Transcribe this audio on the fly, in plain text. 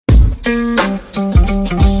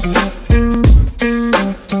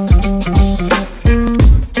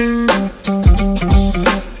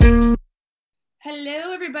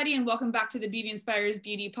welcome back to the Beauty Inspires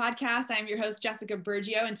Beauty podcast. I'm your host, Jessica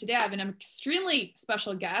Bergio, and today I have an extremely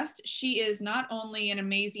special guest. She is not only an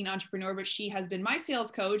amazing entrepreneur, but she has been my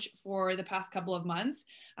sales coach for the past couple of months.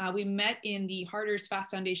 We met in the Harder's Fast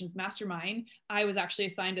Foundations Mastermind. I was actually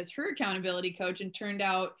assigned as her accountability coach, and turned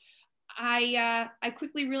out I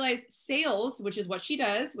quickly realized sales, which is what she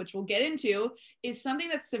does, which we'll get into, is something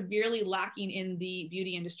that's severely lacking in the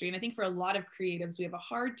beauty industry. And I think for a lot of creatives, we have a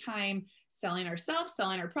hard time selling ourselves,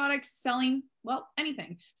 selling our products, selling, well,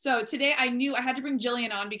 anything. So today I knew I had to bring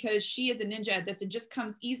Jillian on because she is a ninja at this. It just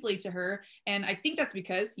comes easily to her. And I think that's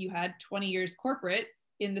because you had 20 years corporate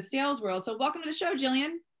in the sales world. So welcome to the show,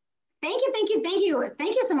 Jillian. Thank you.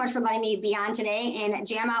 Thank you so much for letting me be on today and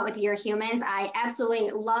jam out with your humans. I absolutely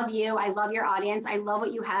love you. I love your audience. I love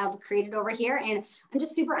what you have created over here. And I'm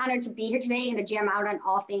just super honored to be here today and to jam out on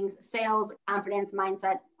all things sales, confidence,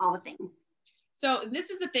 mindset, all the things. So this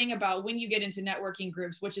is the thing about when you get into networking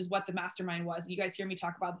groups, which is what the mastermind was. You guys hear me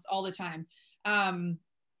talk about this all the time.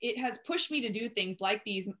 It has pushed me to do things like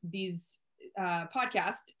these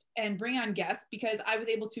podcasts and bring on guests because I was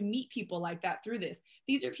able to meet people like that through this.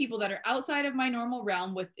 These are people that are outside of my normal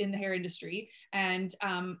realm within the hair industry. And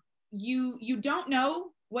you don't know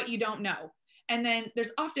what you don't know. And then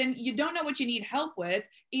there's often, you don't know what you need help with.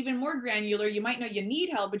 Even more granular, you might know you need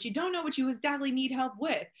help, but you don't know what you exactly need help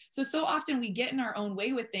with. So often we get in our own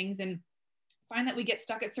way with things and find that we get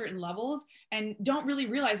stuck at certain levels and don't really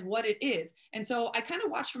realize what it is. And so I kind of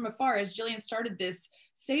watched from afar as Jillian started this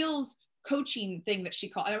sales coaching thing that she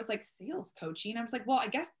called. And I was like, sales coaching? I was like, well, I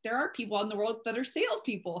guess there are people in the world that are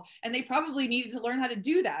salespeople and they probably needed to learn how to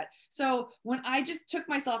do that. So when I just took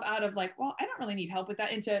myself out of like, well, I don't really need help with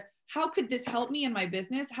that, into how could this help me in my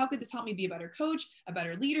business? How could this help me be a better coach, a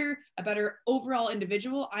better leader, a better overall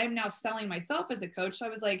individual? I am now selling myself as a coach. So I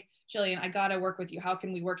was like, Jillian, I got to work with you. How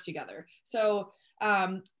can we work together? So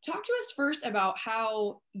talk to us first about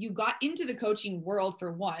how you got into the coaching world.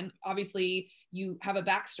 For one, obviously you have a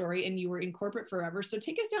backstory and you were in corporate forever. So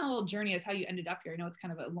take us down a little journey as how you ended up here. I know it's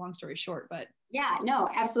kind of a long story short, but. Yeah, no,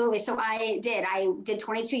 absolutely. So I did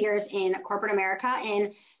 22 years in corporate America.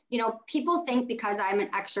 And, you know, people think because I'm an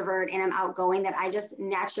extrovert and I'm outgoing that I just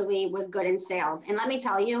naturally was good in sales. And let me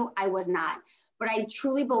tell you, I was not. But I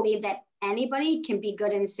truly believe that anybody can be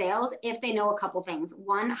good in sales if they know a couple things.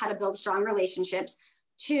 One, how to build strong relationships.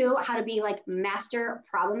 Two, how to be like master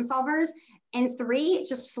problem solvers. And three,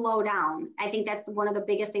 just slow down. I think that's one of the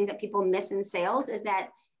biggest things that people miss in sales is that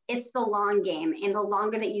it's the long game. And the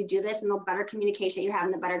longer that you do this and the better communication you have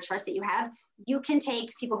and the better trust that you have, you can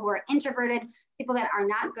take people who are introverted, people that are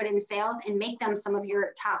not good in sales, and make them some of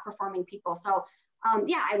your top performing people. So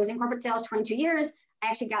I was in corporate sales 22 years. I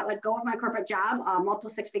actually got let go of my corporate job, multiple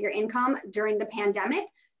six-figure income during the pandemic.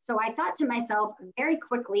 So I thought to myself very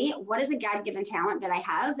quickly, what is a God-given talent that I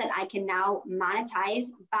have that I can now monetize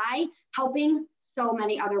by helping so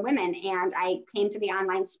many other women? And I came to the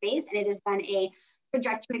online space, and it has been a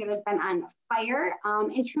trajectory that has been on fire.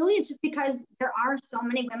 And truly, it's just because there are so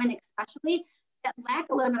many women, especially, that lack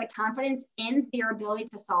a little bit of confidence in their ability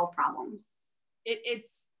to solve problems.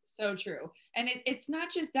 It's so true. And it's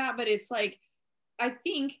not just that, but it's like, I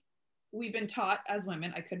think we've been taught as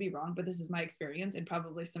women, I could be wrong, but this is my experience and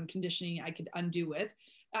probably some conditioning I could undo with,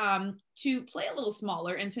 to play a little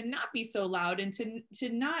smaller and to not be so loud and to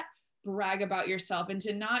not brag about yourself and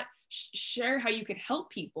to not share how you could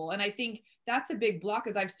help people. And I think that's a big block,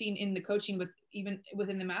 as I've seen in the coaching with even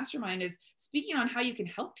within the mastermind, is speaking on how you can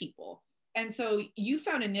help people. And so you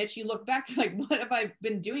found a niche, you look back, like, what have I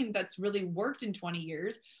been doing that's really worked in 20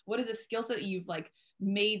 years? What is a skill set that you've like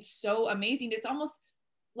made so amazing? It's almost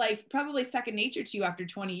like probably second nature to you after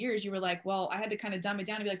 20 years. You were like, well, I had to kind of dumb it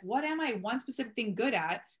down and be like, what am I one specific thing good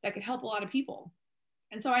at that could help a lot of people?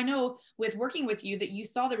 And so I know with working with you that you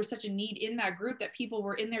saw there was such a need in that group, that people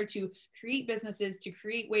were in there to create businesses, to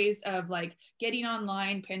create ways of like getting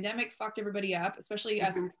online. Pandemic fucked everybody up, especially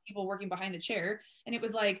us people working behind the chair. And it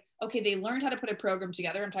was like, okay, they learned how to put a program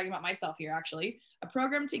together. I'm talking about myself here, actually. A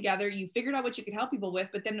program together, you figured out what you could help people with,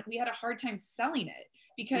 but then we had a hard time selling it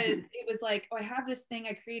because it was like, oh, I have this thing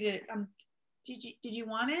I created. Did you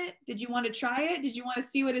want it? Did you want to try it? Did you want to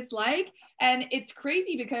see what it's like? And it's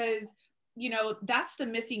crazy because, you know, that's the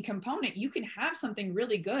missing component. You can have something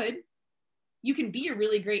really good. You can be a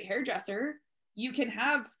really great hairdresser. You can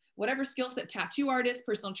have whatever skill set, tattoo artist,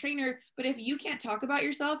 personal trainer. But if you can't talk about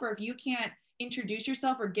yourself, or if you can't introduce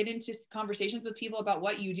yourself or get into conversations with people about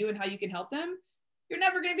what you do and how you can help them, you're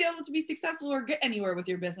never going to be able to be successful or get anywhere with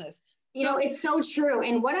your business. You know, it's so true.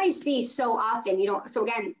 And what I see so often, you know, so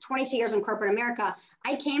again, 22 years in corporate America,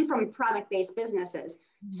 I came from product-based businesses.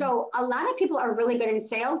 So a lot of people are really good in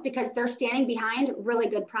sales because they're standing behind really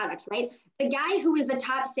good products, right? The guy who is the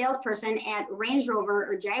top salesperson at Range Rover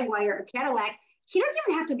or Jaguar or Cadillac, he doesn't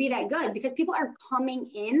even have to be that good because people are coming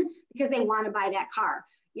in because they want to buy that car.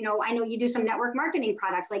 You know, I know you do some network marketing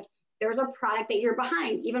products, like there's a product that you're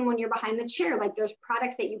behind, even when you're behind the chair, like there's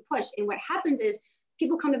products that you push. And what happens is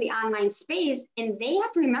people come to the online space and they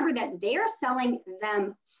have to remember that they're selling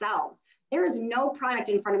themselves. There is no product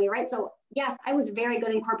in front of me, right? So yes, I was very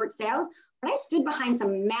good in corporate sales, but I stood behind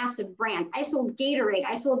some massive brands. I sold Gatorade,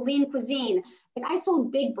 I sold Lean Cuisine. Like I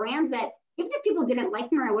sold big brands that even if people didn't like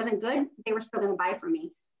me or I wasn't good, they were still gonna buy from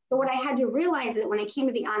me. So what I had to realize is that when I came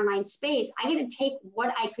to the online space, I had to take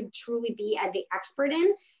what I could truly be as the expert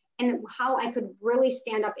in and how I could really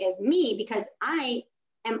stand up as me, because I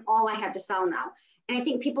am all I have to sell now. And I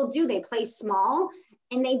think people do, they play small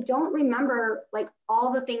and they don't remember like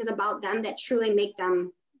all the things about them that truly make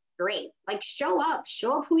them great. Like show up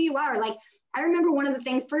who you are. Like I remember one of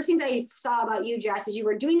the first things I saw about you, Jess, is you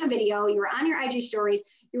were doing a video, you were on your IG stories,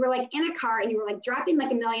 you were like in a car and you were like dropping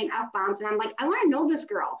like a million F-bombs. And I'm like, I want to know this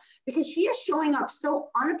girl because she is showing up so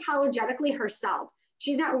unapologetically herself.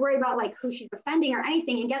 She's not worried about like who she's offending or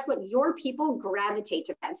anything. And guess what? Your people gravitate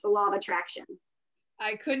to that. It's the law of attraction.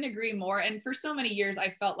 I couldn't agree more. And for so many years, I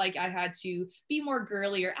felt like I had to be more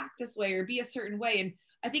girly or act this way or be a certain way. And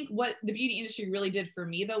I think what the beauty industry really did for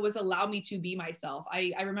me, though, was allow me to be myself.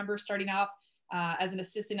 I remember starting off as an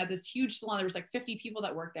assistant at this huge salon. There was like 50 people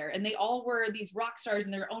that worked there, and they all were these rock stars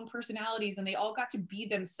in their own personalities, and they all got to be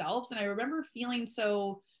themselves. And I remember feeling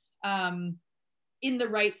so in the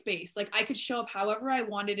right space. Like I could show up however I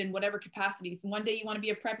wanted in whatever capacities. And one day you want to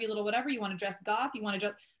be a preppy little whatever, you want to dress goth, you want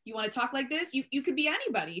to talk like this, you could be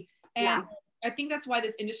anybody. And yeah. I think that's why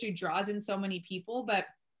this industry draws in so many people. But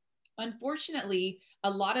unfortunately, a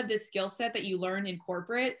lot of this skill set that you learn in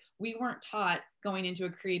corporate, we weren't taught going into a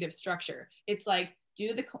creative structure. It's like,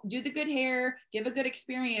 do the good hair, give a good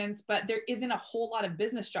experience, but there isn't a whole lot of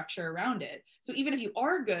business structure around it. So even if you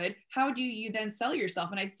are good, how do you then sell yourself?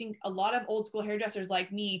 And I think a lot of old school hairdressers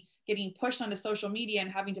like me getting pushed onto social media and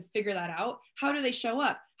having to figure that out. How do they show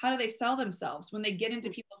up? How do they sell themselves when they get into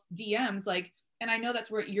people's DMs? Like, and I know that's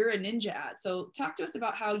where you're a ninja at. So talk to us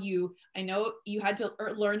about how I know you had to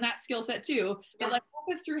learn that skill set too, but like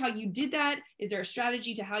walk us through how you did that. Is there a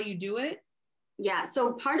strategy to how you do it? Yeah,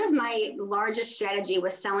 so part of my largest strategy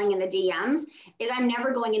with selling in the DMs is I'm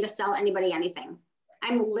never going in to sell anybody anything.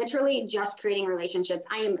 I'm literally just creating relationships.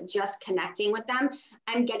 I am just connecting with them.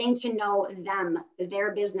 I'm getting to know them,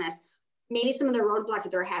 their business, maybe some of the roadblocks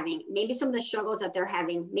that they're having, maybe some of the struggles that they're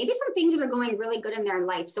having, maybe some things that are going really good in their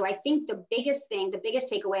life. So I think the biggest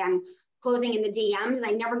takeaway on closing in the DMs is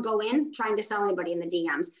I never go in trying to sell anybody in the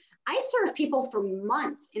DMs. I serve people for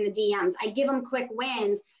months in the DMs. I give them quick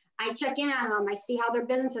wins. I check in on them. I see how their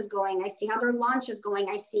business is going. I see how their launch is going.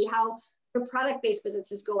 I see how their product-based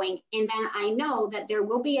business is going. And then I know that there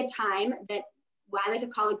will be a time that, well, I like to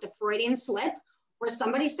call it the Freudian slip, where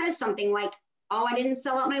somebody says something like, oh, I didn't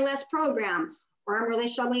sell out my last program, or I'm really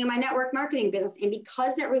struggling in my network marketing business. And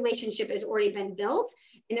because that relationship has already been built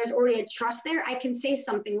and there's already a trust there, I can say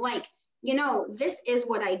something like, you know, this is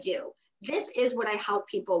what I do. This is what I help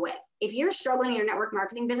people with. If you're struggling in your network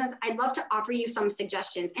marketing business, I'd love to offer you some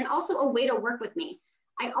suggestions and also a way to work with me.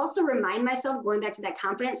 I also remind myself, going back to that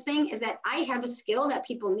confidence thing, is that I have a skill that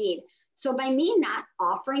people need. So by me not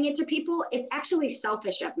offering it to people, it's actually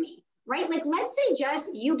selfish of me, right? Like, let's say, Jess,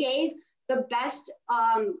 you gave the best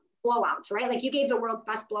blowouts, right? Like you gave the world's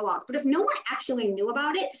best blowouts. But if no one actually knew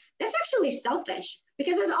about it, that's actually selfish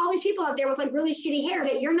because there's all these people out there with like really shitty hair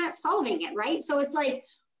that you're not solving it, right? So it's like,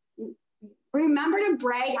 remember to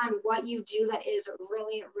brag on what you do that is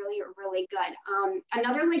really, really, really good.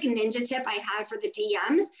 Another like ninja tip I have for the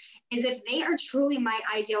DMs is if they are truly my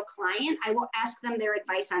ideal client, I will ask them their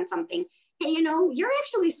advice on something. Hey, you know, you're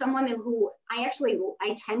actually someone who I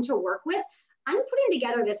tend to work with. I'm putting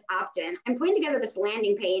together this opt-in. I'm putting together this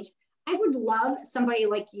landing page. I would love somebody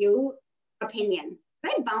like you opinion.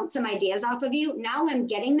 Can I bounce some ideas off of you? Now I'm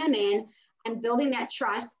getting them in. I'm building that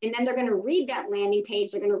trust, and then they're going to read that landing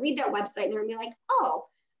page. They're going to read that website, and they're going to be like, oh,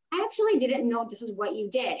 I actually didn't know this is what you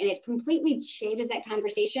did. And it completely changes that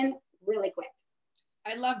conversation really quick.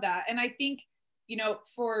 I love that. And I think, you know,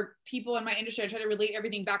 for people in my industry, I try to relate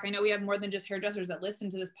everything back. I know we have more than just hairdressers that listen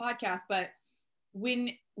to this podcast, but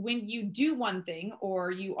when you do one thing, or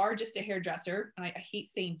you are just a hairdresser, and I hate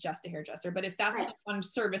saying just a hairdresser, but if that's right, one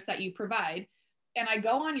service that you provide, and I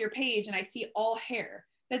go on your page and I see all hair,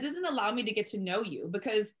 that doesn't allow me to get to know you,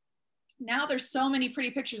 because now there's so many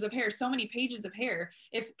pretty pictures of hair, so many pages of hair.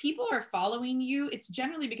 If people are following you, it's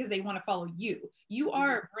generally because they want to follow you. You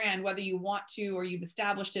are a brand, whether you want to or you've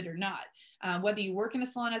established it or not. Whether you work in a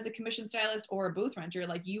salon as a commission stylist or a booth renter,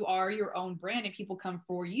 like you are your own brand and people come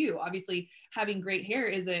for you. Obviously, having great hair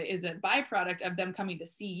is a byproduct of them coming to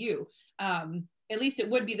see you. At least it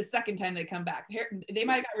would be the second time they come back. They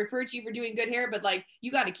might have got referred to you for doing good hair, but like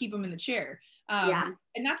you got to keep them in the chair.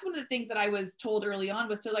 And that's one of the things that I was told early on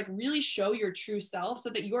was to like really show your true self so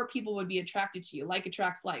that your people would be attracted to you. Like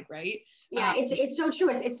attracts like, right? Yeah, it's so true.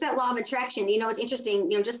 It's that law of attraction. You know, it's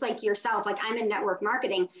interesting, you know, just like yourself, like I'm in network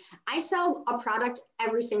marketing. I sell a product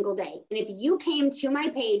every single day. And if you came to my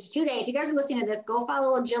page today, if you guys are listening to this, go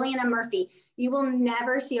follow Jillian M. Murphy. You will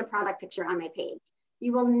never see a product picture on my page.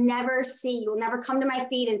 You will never come to my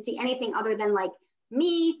feed and see anything other than like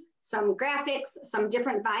me, some graphics, some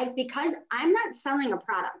different vibes, because I'm not selling a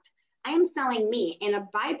product. I am selling me, and a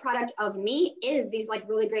byproduct of me is these like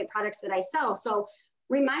really great products that I sell. So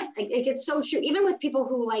it gets so true, even with people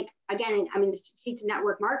who like, again, I mean, speak to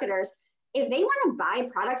network marketers, if they want to buy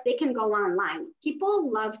products, they can go online.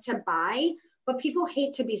 People love to buy, but people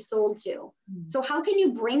hate to be sold to. So how can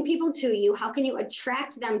you bring people to you? How can you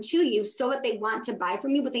attract them to you so that they want to buy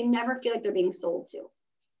from you, but they never feel like they're being sold to?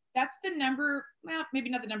 That's maybe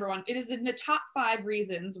not the number one. It is in the top 5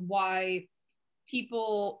 reasons why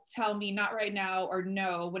people tell me not right now or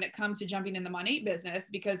no when it comes to jumping in the Monat business,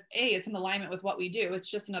 because it's in alignment with what we do.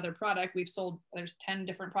 It's just another product. There's 10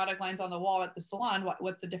 different product lines on the wall at the salon.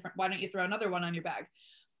 What's the different? Why don't you throw another one on your bag?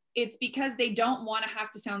 It's because they don't want to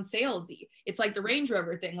have to sound salesy. It's like the Range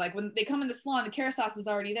Rover thing. Like when they come in the salon, the Kérastase is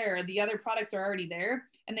already there. The other products are already there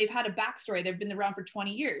and they've had a backstory. They've been around for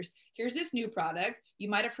 20 years. Here's this new product. You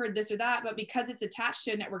might have heard this or that, but because it's attached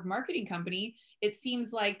to a network marketing company, it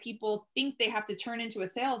seems like people think they have to turn into a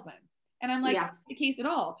salesman. And I'm like, That's not the case at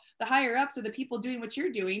all. The higher ups or the people doing what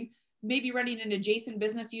you're doing, maybe running an adjacent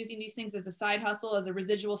business, using these things as a side hustle, as a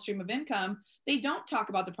residual stream of income. They don't talk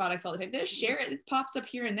about the products all the time. They just share it. It pops up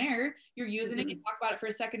here and there. You're using it. You talk about it for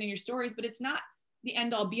a second in your stories, but it's not the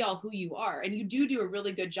end all be all who you are. And you do a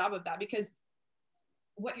really good job of that, because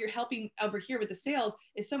what you're helping over here with the sales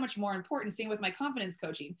is so much more important. Same with my confidence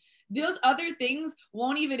coaching. Those other things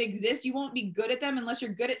won't even exist. You won't be good at them unless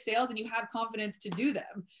you're good at sales and you have confidence to do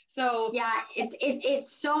them. So yeah,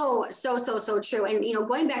 it's so true. And, you know,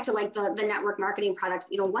 going back to like the network marketing products,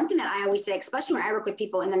 you know, one thing that I always say, especially when I work with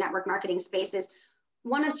people in the network marketing space, is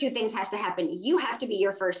one of 2 things has to happen. You have to be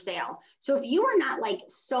your first sale. So if you are not like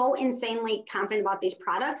so insanely confident about these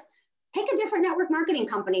products, pick a different network marketing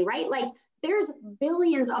company, right? Like there's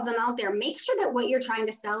billions of them out there. Make sure that what you're trying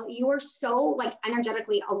to sell, you are so like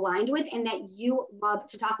energetically aligned with and that you love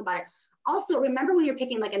to talk about it. Also, remember when you're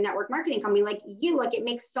picking like a network marketing company, like it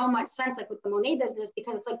makes so much sense, like with the Monat business,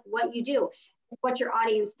 because it's like what you do, it's what your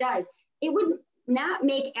audience does. It would not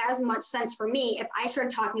make as much sense for me if I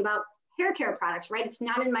started talking about hair care products, right? It's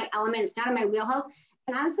not in my element. It's not in my wheelhouse.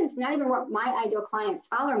 And honestly, it's not even what my ideal clients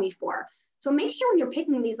follow me for. So make sure when you're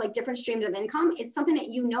picking these like different streams of income, it's something that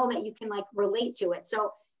you know that you can like relate to it.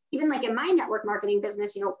 So even like in my network marketing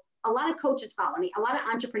business, you know, a lot of coaches follow me, a lot of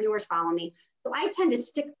entrepreneurs follow me. So I tend to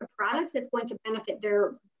stick to products that's going to benefit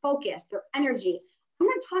their focus, their energy. I'm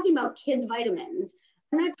not talking about kids' vitamins.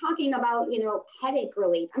 I'm not talking about, you know, headache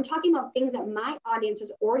relief. I'm talking about things that my audience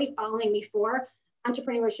is already following me for: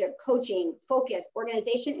 entrepreneurship, coaching, focus,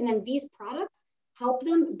 organization. And then these products help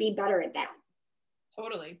them be better at that.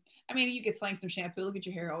 Totally. I mean, you could slang some shampoo. Look at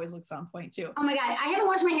your hair; always looks on point too. Oh my God, I haven't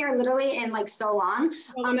washed my hair literally in like so long.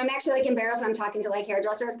 I'm actually like embarrassed. I'm talking to like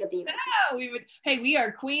hairdressers. Good thing. No, we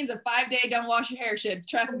are queens of 5-day don't wash your hair shit.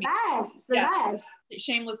 Trust me. It's the best.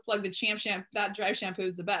 Shameless plug. The Champ shampoo, that dry shampoo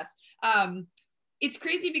is the best. It's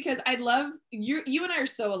crazy because I love you and I are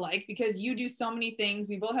so alike because you do so many things.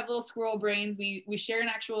 We both have little squirrel brains. We share an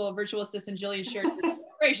actual virtual assistant. Jillian shared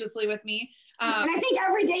graciously with me. And I think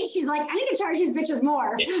every day she's like, I need to charge these bitches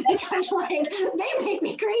more because like they make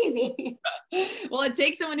me crazy. Well, it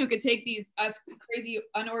takes someone who could take us crazy,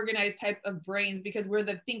 unorganized type of brains, because we're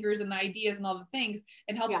the thinkers and the ideas and all the things,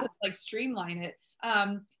 and helps us like streamline it.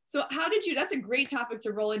 So how did you, that's a great topic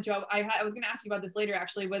to roll into. I was going to ask you about this later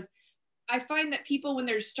actually. I find that people, when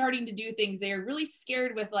they're starting to do things, they are really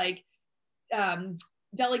scared with like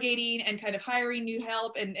delegating and kind of hiring new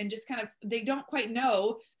help and just kind of, they don't quite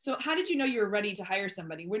know. So how did you know you were ready to hire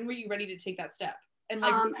somebody? When were you ready to take that step? And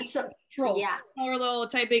like control, or little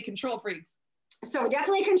type A control freaks. So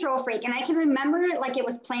definitely a control freak. And I can remember it like it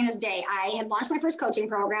was plain as day. I had launched my first coaching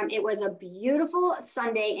program. It was a beautiful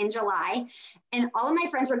Sunday in July, and all of my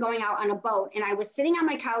friends were going out on a boat. And I was sitting on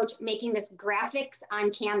my couch making this graphics on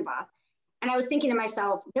Canva. And I was thinking to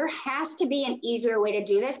myself, there has to be an easier way to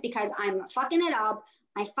do this because I'm fucking it up.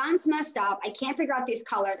 My font's messed up. I can't figure out these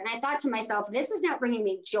colors. And I thought to myself, this is not bringing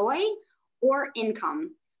me joy or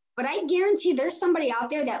income. But I guarantee there's somebody out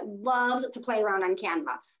there that loves to play around on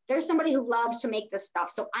Canva. There's somebody who loves to make this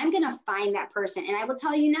stuff. So I'm going to find that person. And I will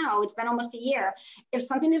tell you now, it's been almost a year. If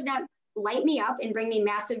something does not light me up and bring me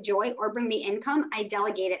massive joy or bring me income, I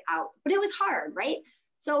delegate it out. But it was hard, right?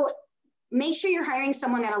 So make sure you're hiring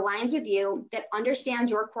someone that aligns with you, that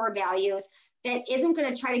understands your core values, that isn't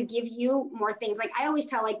going to try to give you more things. Like I always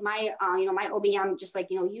tell like my, my OBM, just like,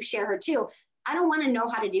 you share her too. I don't want to know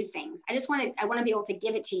how to do things. I want to be able to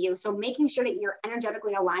give it to you. So making sure that you're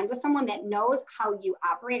energetically aligned with someone that knows how you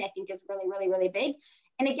operate, I think is really, really, really big.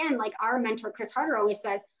 And again, like our mentor, Chris Harder always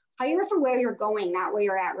says, hire for where you're going, not where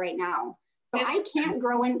you're at right now. So I can't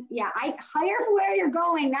grow I hire for where you're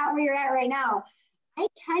going, not where you're at right now. I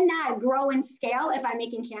cannot grow and scale if I'm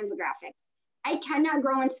making Canva graphics. I cannot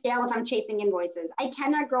grow and scale if I'm chasing invoices. I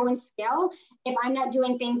cannot grow and scale if I'm not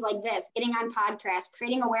doing things like this, getting on podcasts,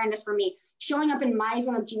 creating awareness for me, showing up in my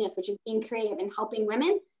zone of genius, which is being creative and helping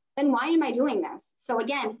women. Then why am I doing this? So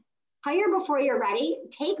again, hire before you're ready.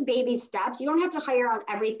 Take baby steps. You don't have to hire on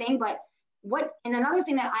everything, but and another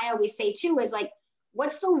thing that I always say too is like,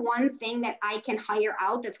 what's the one thing that I can hire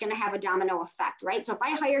out that's going to have a domino effect, right? So if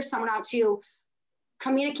I hire someone out to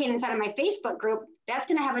communicate inside of my Facebook group, that's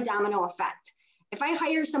going to have a domino effect. If I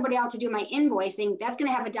hire somebody out to do my invoicing, that's going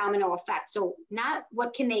to have a domino effect. So not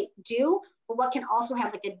what can they do, but what can also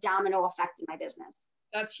have like a domino effect in my business.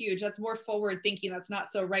 That's huge. That's more forward thinking. That's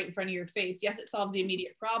not so right in front of your face. Yes, it solves the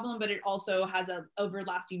immediate problem, but it also has an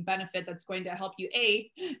everlasting benefit that's going to help you,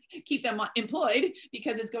 keep them employed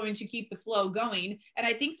because it's going to keep the flow going. And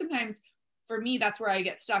I think sometimes for me, that's where I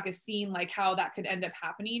get stuck, is seeing like how that could end up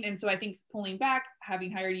happening. And so I think pulling back,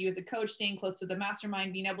 having hired you as a coach, staying close to the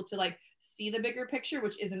mastermind, being able to like see the bigger picture,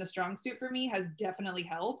 which isn't a strong suit for me, has definitely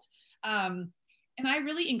helped. And I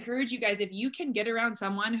really encourage you guys, if you can get around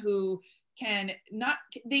someone who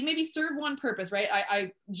they maybe serve one purpose, right?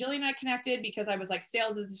 Jillian and I connected because I was like,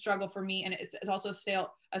 sales is a struggle for me. And it's also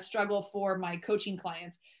a struggle for my coaching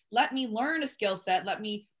clients. Let me learn a skill set. Let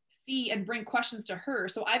me see and bring questions to her.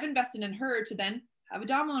 So I've invested in her to then have a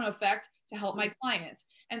domino effect to help my clients.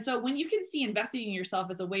 And so when you can see investing in yourself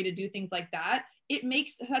as a way to do things like that, it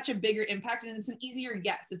makes such a bigger impact. And it's an easier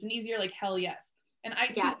yes. It's an easier like hell yes. And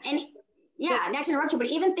not to interrupt you, but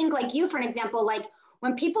even think like you, for an example, like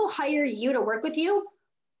when people hire you to work with you,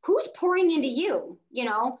 who's pouring into you?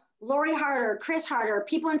 Lori Harder, Chris Harder,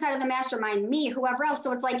 people inside of the mastermind, me, whoever else.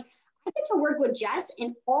 So it's like, I get to work with Jess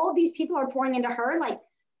and all these people are pouring into her. Like,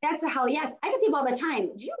 that's a hell yes. I get people all the time.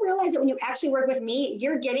 Do you realize that when you actually work with me,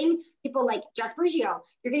 you're getting people like Jess Bergio,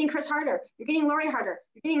 you're getting Chris Harder, you're getting Lori Harder,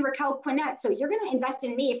 you're getting Raquel Quinnett. So you're going to invest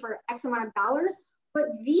in me for X amount of dollars, but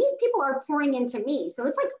these people are pouring into me. So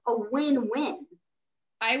it's like a win-win.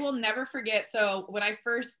 I will never forget. So when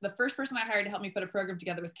the first person I hired to help me put a program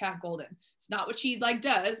together was Kat Golden. It's not what she like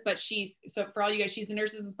does, but so for all you guys, she's the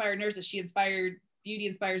Nurses Inspired Nurses. She inspired Beauty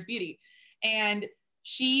Inspires Beauty. And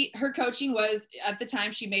her coaching was, at the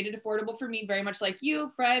time, she made it affordable for me, very much like you,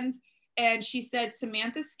 friends. And she said,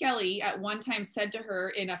 Samantha Skelly at one time said to her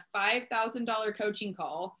in a $5,000 coaching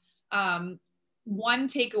call, one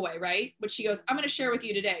takeaway, right? Which she goes, I'm going to share with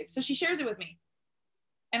you today. So she shares it with me.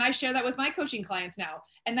 And I share that with my coaching clients now.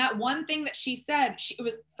 And that one thing that she said, it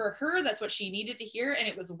was for her, that's what she needed to hear. And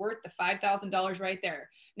it was worth the $5,000 right there.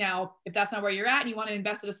 Now, if that's not where you're at and you want to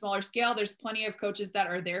invest at a smaller scale, there's plenty of coaches that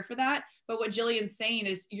are there for that. But what Jillian's saying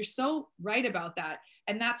is, you're so right about that.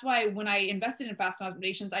 And that's why when I invested in Fast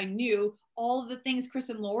Foundations, I knew all of the things Chris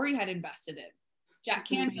and Lori had invested in. Jack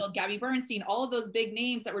Canfield, Gabby Bernstein, all of those big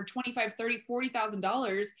names that were $25,000, $30,000,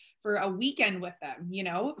 $40,000 for a weekend with them,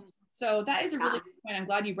 So that is a really good point. I'm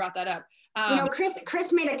glad you brought that up.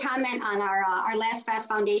 Chris made a comment on our last Fast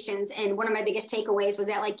Foundations, and one of my biggest takeaways was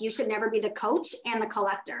that like you should never be the coach and the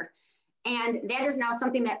collector. And that is now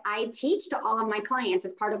something that I teach to all of my clients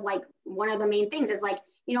as part of like one of the main things is like,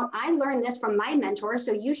 I learned this from my mentor.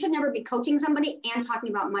 So you should never be coaching somebody and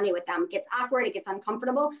talking about money with them. It gets awkward, it gets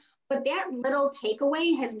uncomfortable. But that little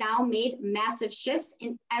takeaway has now made massive shifts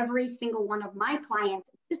in every single one of my clients'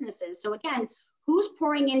 businesses. So again, who's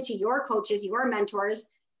pouring into your coaches, your mentors,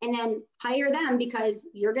 and then hire them because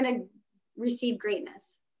you're going to receive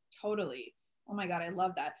greatness. Totally. Oh my God, I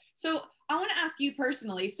love that. So I want to ask you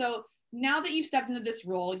personally. So now that you've stepped into this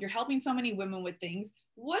role, you're helping so many women with things.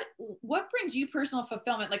 What brings you personal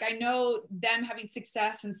fulfillment? Like, I know them having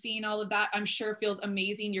success and seeing all of that, I'm sure feels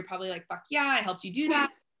amazing. You're probably like, fuck yeah, I helped you do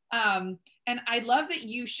that. And I love that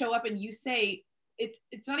you show up and you say,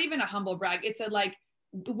 it's not even a humble brag. It's a like,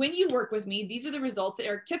 when you work with me, these are the results that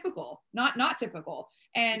are typical, not typical.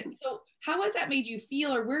 And so how has that made you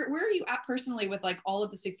feel, or where are you at personally with like all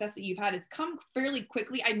of the success that you've had? It's come fairly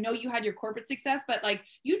quickly. I know you had your corporate success, but like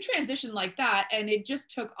you transitioned like that and it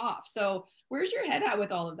just took off. So where's your head at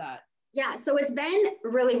with all of that? Yeah, so it's been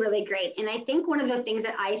really, really great. And I think one of the things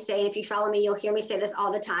that I say, if you follow me, you'll hear me say this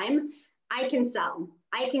all the time. I can sell,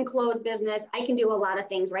 I can close business, I can do a lot of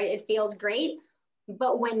things, right? It feels great.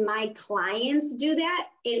 But when my clients do that,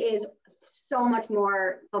 it is so much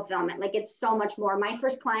more fulfillment. Like it's so much more. My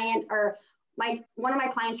first client, or one of my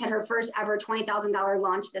clients had her first ever $20,000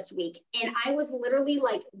 launch this week. And I was literally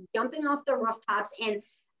like jumping off the rooftops, and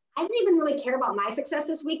I didn't even really care about my success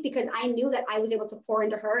this week because I knew that I was able to pour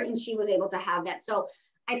into her and she was able to have that. So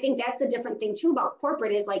I think that's the different thing too about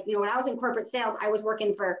corporate is like, when I was in corporate sales, I was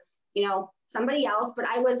working for, somebody else, but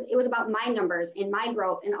it was about my numbers and my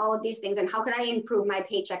growth and all of these things. And how could I improve my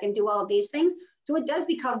paycheck and do all of these things? So it does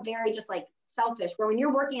become very just like selfish, where when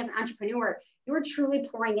you're working as an entrepreneur, you're truly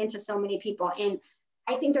pouring into so many people. And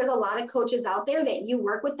I think there's a lot of coaches out there that you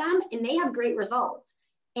work with them and they have great results.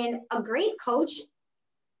 And a great coach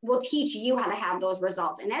will teach you how to have those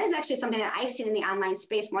results. And that is actually something that I've seen in the online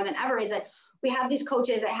space more than ever, is that we have these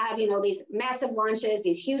coaches that have, these massive launches,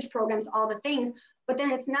 these huge programs, all the things, but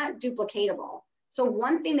then it's not duplicatable. So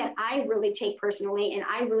one thing that I really take personally, and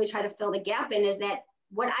I really try to fill the gap in, is that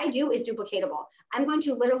what I do is duplicatable. I'm going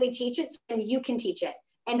to literally teach it, and you can teach it,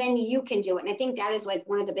 and then you can do it. And I think that is like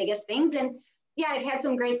one of the biggest things. And yeah, I've had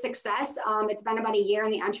some great success. It's been about a year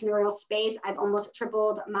in the entrepreneurial space. I've almost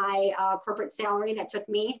tripled my corporate salary that took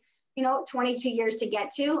me, 22 years to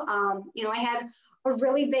get to. I had a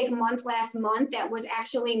really big month last month that was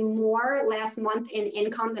actually more last month in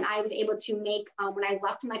income than I was able to make when I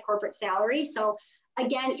left my corporate salary. So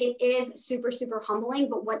again, it is super, super humbling.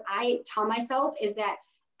 But what I tell myself is that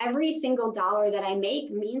every single dollar that I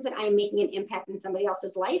make means that I'm making an impact in somebody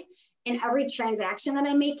else's life. And every transaction that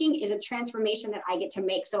I'm making is a transformation that I get to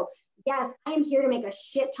make. So yes, I am here to make a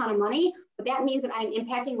shit ton of money, but that means that I'm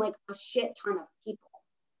impacting like a shit ton of people.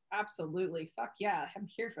 Absolutely. Fuck yeah. I'm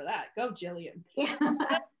here for that. Go, Jillian. Yeah.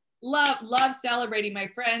 love celebrating my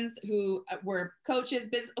friends who were coaches,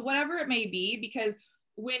 whatever it may be, because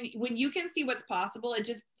when you can see what's possible,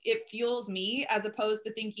 it fuels me, as opposed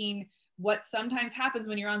to thinking what sometimes happens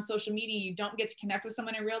when you're on social media, you don't get to connect with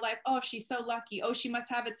someone in real life. Oh, she's so lucky. Oh, she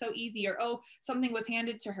must have it so easy. Or, oh, something was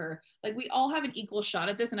handed to her. Like, we all have an equal shot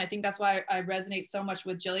at this. And I think that's why I resonate so much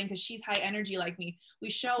with Jillian, because she's high energy like me.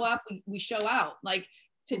 We show up, we show out. Like,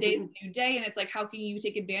 today's a new day, and it's like, how can you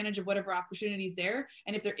take advantage of whatever opportunities there?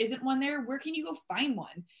 And if there isn't one there, where can you go find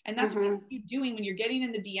one? And that's what you're doing when you're getting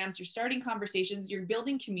in the DMs, you're starting conversations, you're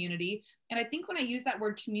building community. And I think when I use that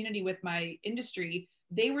word community with my industry,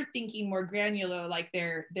 they were thinking more granular, like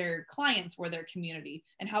their clients were their community,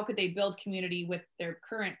 and how could they build community with their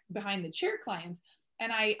current behind the chair clients.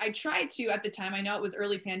 And I tried to, at the time, I know it was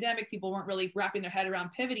early pandemic, people weren't really wrapping their head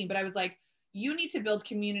around pivoting, but I was like, you need to build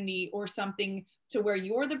community or something to where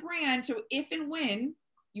you're the brand, to if and when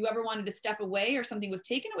you ever wanted to step away or something was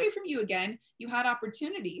taken away from you again, you had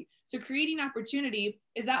opportunity. So creating opportunity,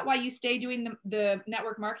 is that why you stay doing the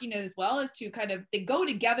network marketing as well, as to kind of, they go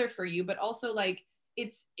together for you, but also like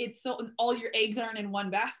it's so all your eggs aren't in one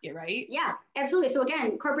basket, right? Yeah, absolutely. So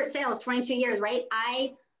again, corporate sales, 22 years, right?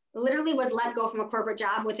 I literally was let go from a corporate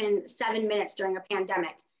job within 7 minutes during a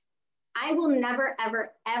pandemic. I will never,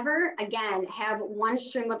 ever, ever again have one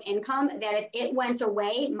stream of income that if it went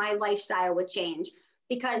away, my lifestyle would change.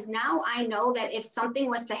 Because now I know that if something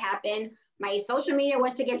was to happen, my social media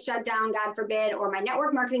was to get shut down, God forbid, or my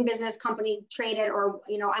network marketing business company traded, or,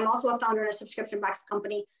 I'm also a founder in a subscription box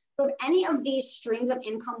company. So if any of these streams of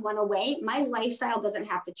income went away, my lifestyle doesn't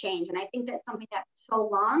have to change. And I think that's something that so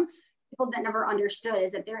long people that never understood,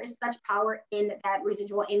 is that there is such power in that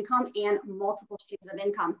residual income and multiple streams of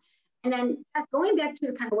income. And then just going back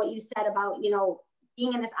to kind of what you said about,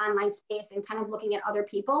 being in this online space and kind of looking at other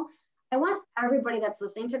people, I want everybody that's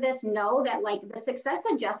listening to this know that like the success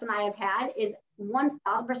that Jess and I have had is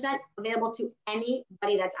 1000% available to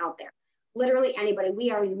anybody that's out there. Literally anybody. We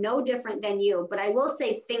are no different than you. But I will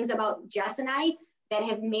say things about Jess and I that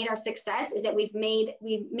have made our success is that we've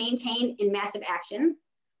maintained in massive action.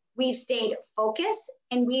 We've stayed focused,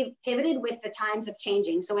 and we've pivoted with the times of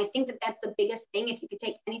changing. So I think that that's the biggest thing. If you could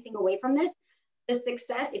take anything away from this, the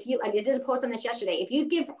success, I did a post on this yesterday. If you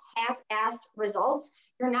give half-assed results,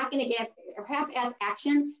 you're not going to get half-assed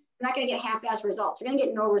action. You're not going to get half-assed results. You're going to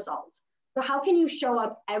get no results. So how can you show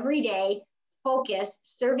up every day,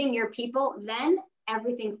 focused, serving your people? Then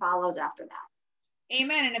everything follows after that.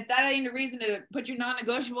 Amen. And if that ain't a reason to put your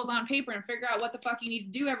non-negotiables on paper and figure out what the fuck you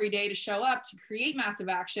need to do every day to show up to create massive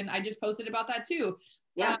action, I just posted about that too.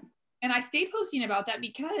 Yeah. And I stay posting about that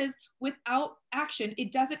because without action,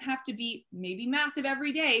 it doesn't have to be maybe massive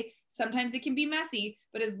every day. Sometimes it can be messy,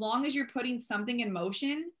 but as long as you're putting something in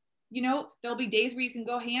motion, you know, there'll be days where you can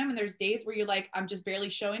go ham and there's days where you're like, I'm just barely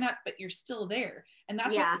showing up, but you're still there. And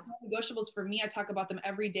that's what negotiables for me. I talk about them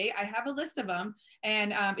every day. I have a list of them.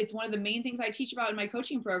 And it's one of the main things I teach about in my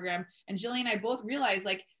coaching program. And Jillian and I both realize,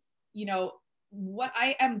 like, you know, what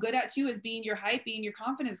I am good at too is being your hype, being your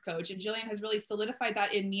confidence coach. And Jillian has really solidified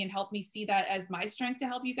that in me and helped me see that as my strength to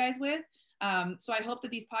help you guys with. So I hope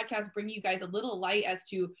that these podcasts bring you guys a little light as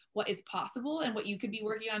to what is possible and what you could be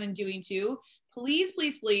working on and doing too. Please,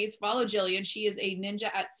 please, please follow Jillian. She is a ninja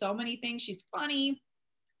at so many things. She's funny.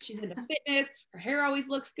 She's into fitness. Her hair always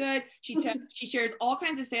looks good. She shares all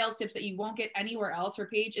kinds of sales tips that you won't get anywhere else. Her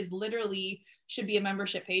page is literally should be a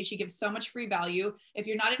membership page. She gives so much free value. If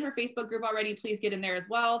you're not in her Facebook group already, please get in there as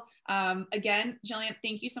well. Again, Jillian,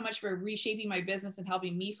 thank you so much for reshaping my business and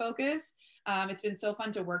helping me focus. It's been so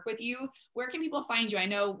fun to work with you. Where can people find you? I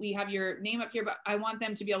know we have your name up here, but I want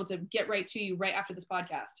them to be able to get right to you right after this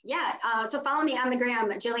podcast. Yeah. So follow me on the gram,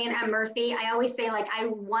 Jillian M. Murphy. I always say, like, I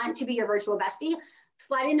want to be your virtual bestie.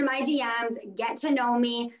 Slide into my DMs, get to know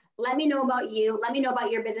me. Let me know about you. Let me know about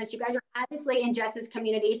your business. You guys are obviously in Jess's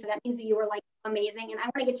community. So that means that you are like amazing. And I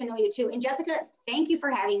want to get to know you too. And Jessica, thank you for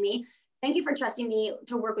having me. Thank you for trusting me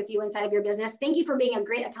to work with you inside of your business. Thank you for being a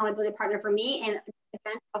great accountability partner for me and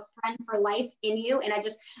a friend for life in you. And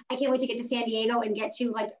I can't wait to get to San Diego and get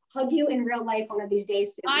to like hug you in real life one of these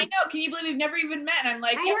days soon. I know. Can you believe we've never even met? And I'm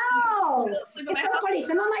like, I know. It's so funny.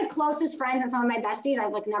 Some of my closest friends and some of my besties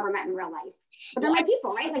I've like never met in real life. But they're my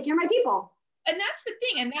people, right? Like, you're my people. And that's the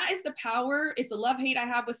thing. And that is the power. It's a love-hate I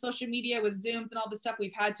have with social media, with Zooms and all the stuff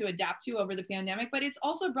we've had to adapt to over the pandemic. But it's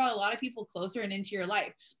also brought a lot of people closer and into your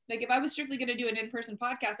life. Like, if I was strictly going to do an in-person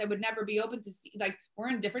podcast, I would never be open to see, like, we're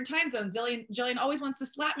in different time zones. Jillian always wants to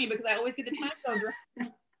slap me because I always get the time zones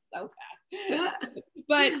right. So bad.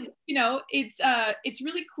 But, you know, it's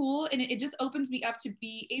really cool. And it just opens me up to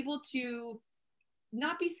be able to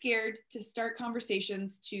not be scared to start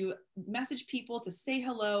conversations, to message people, to say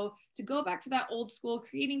hello, to go back to that old school,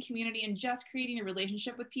 creating community and just creating a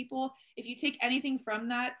relationship with people. If you take anything from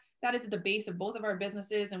that, that is at the base of both of our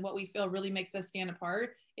businesses and what we feel really makes us stand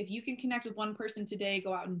apart. If you can connect with one person today,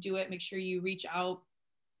 go out and do it. Make sure you reach out,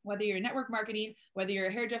 whether you're network marketing, whether you're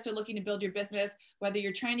a hairdresser looking to build your business, whether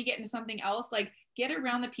you're trying to get into something else, like, get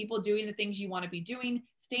around the people doing the things you want to be doing,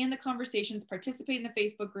 stay in the conversations, participate in the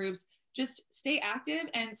Facebook groups, just stay active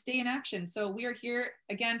and stay in action. So we are here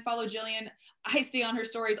again. Follow Jillian. I stay on her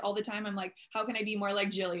stories all the time. I'm like, how can I be more like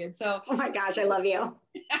Jillian? So, oh my gosh, I love you.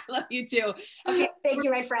 I love you too. Okay, thank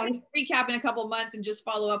you, my friend. Recap in a couple of months and just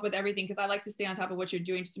follow up with everything, because I like to stay on top of what you're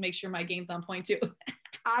doing just to make sure my game's on point too.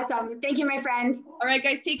 Awesome. Thank you, my friend. All right,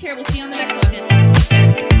 guys, take care. We'll see you on the next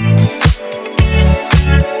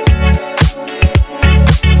one.